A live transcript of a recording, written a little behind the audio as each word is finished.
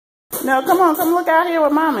No, come on, come look out here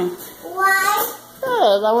with mommy. Why?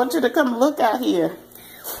 Because I want you to come look out here.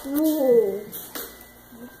 Ooh.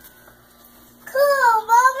 Cool,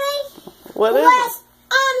 mommy. What is Let's it?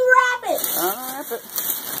 unwrap it. Unwrap it.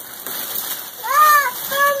 Ah,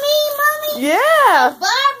 for me, mommy. Yeah.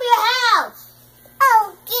 Barbie house.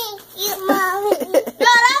 Oh, thank you, mommy.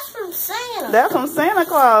 No, that's from Santa. That's from Santa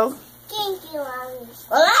Claus. Thank you, mommy.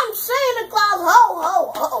 Well, I'm Santa Claus. Ho,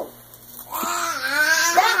 ho, ho.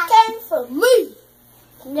 That came from me.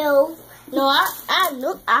 No, I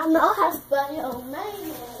know how to spell your own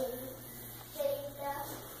name.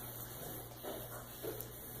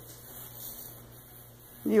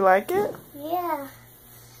 You like it? Yeah.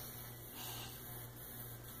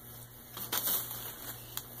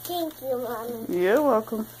 Thank you, mommy. You're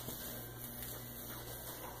welcome.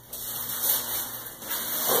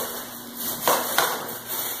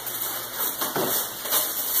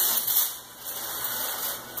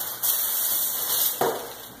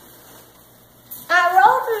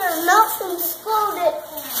 Not from school that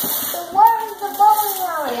where's the bowling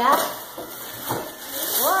alley at?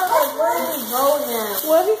 Where's the bowling alley?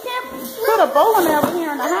 Well, he can't put a bowling alley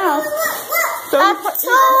here in the house. So a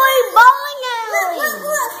toy bowling alley.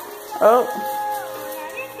 Oh.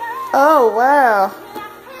 Oh, wow.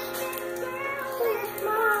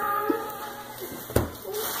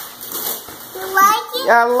 You like it?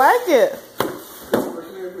 I like it.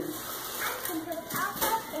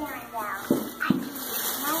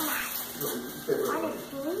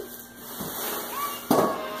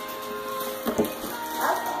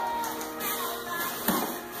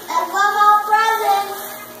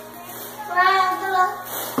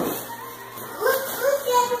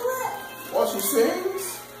 Oh, she sings?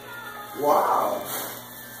 Wow.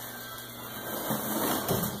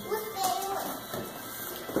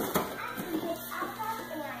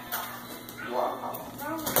 Wow.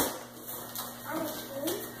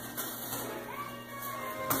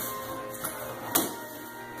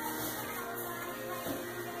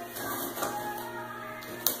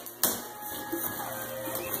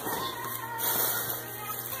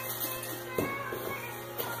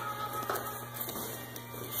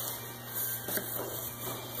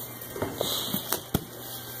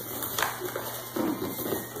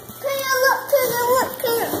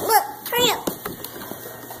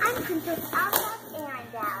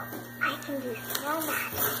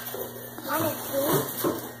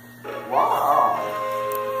 Wow.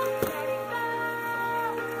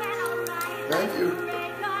 Thank you.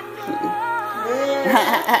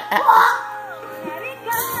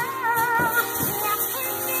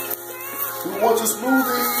 Who wants a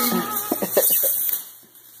smoothie?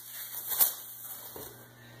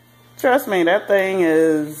 Trust me, that thing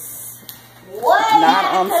is Way not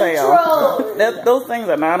on sale. sale. Those things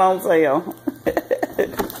are not on sale.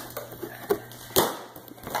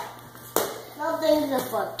 Those things are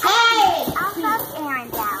for kids. I'll help Aaron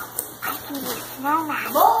out. I can do snowman.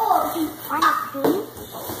 More. Want to see?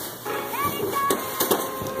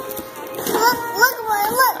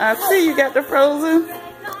 Look. I see you got the Frozen.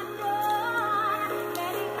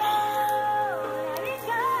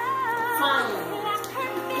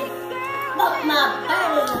 Look, my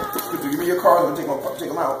baby. Give me your cards and take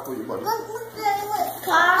them out for you, buddy. Look.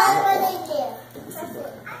 Cards are in there.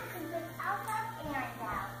 I'll help Aaron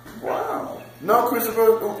out. Wow. No, Christopher,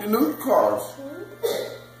 your new cards.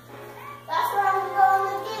 That's what I'm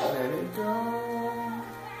going to get. There you go.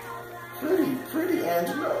 Pretty,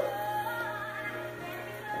 Angela.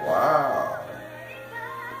 Wow.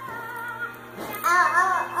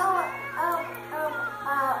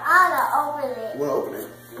 I'll open it. You want to open it?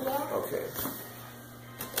 Yeah. Okay.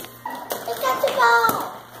 It got to go.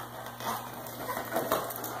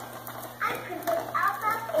 I can do I'll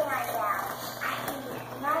help Aaron out. I can do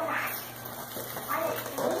snowman. Want to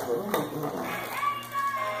see?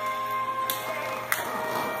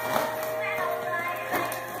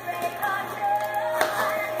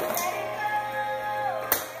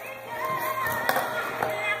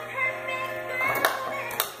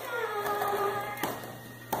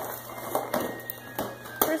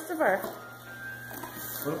 Christopher.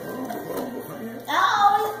 I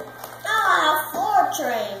have 4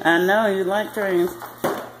 trains. I know you like trains.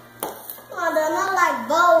 Oh, they're not like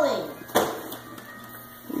bowling.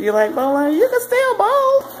 You like bowling? You can still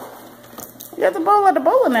bowl. You have to bowl at the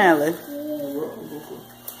bowling alley.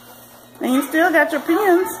 And you still got your pins.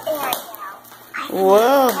 Aaron out. I can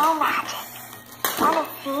Whoa. do snow magic. Want to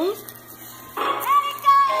see?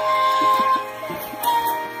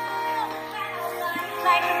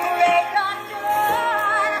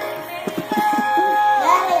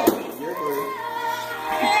 Daddy.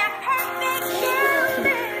 Here,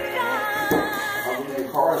 please.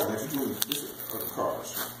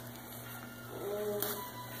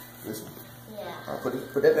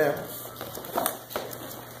 Put that down.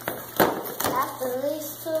 After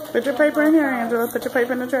these two. Put your paper in here, Angela. Put your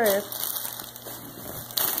paper in the trash.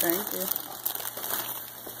 Thank you.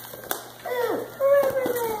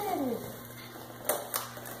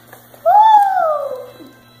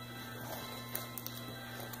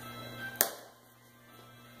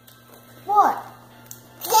 What?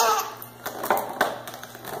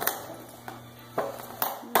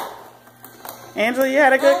 Angela, you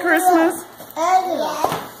had a good Christmas?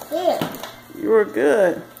 Angela, here. You were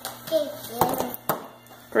good.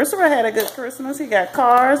 Christopher had a good Christmas. He got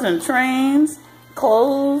cars and trains,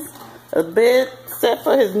 clothes, a bed set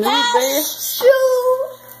for his new bed,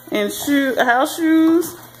 and house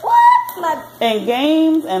shoes, What? and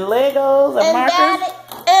games and Legos and markers.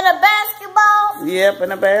 And a basketball. Yep,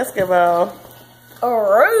 and a basketball. A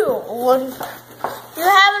real one. You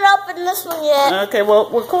haven't opened this one yet. Okay, well,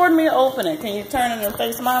 record me open it. Can you turn it and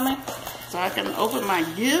face mommy so I can open my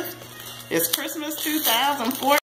gift? It's Christmas 2014.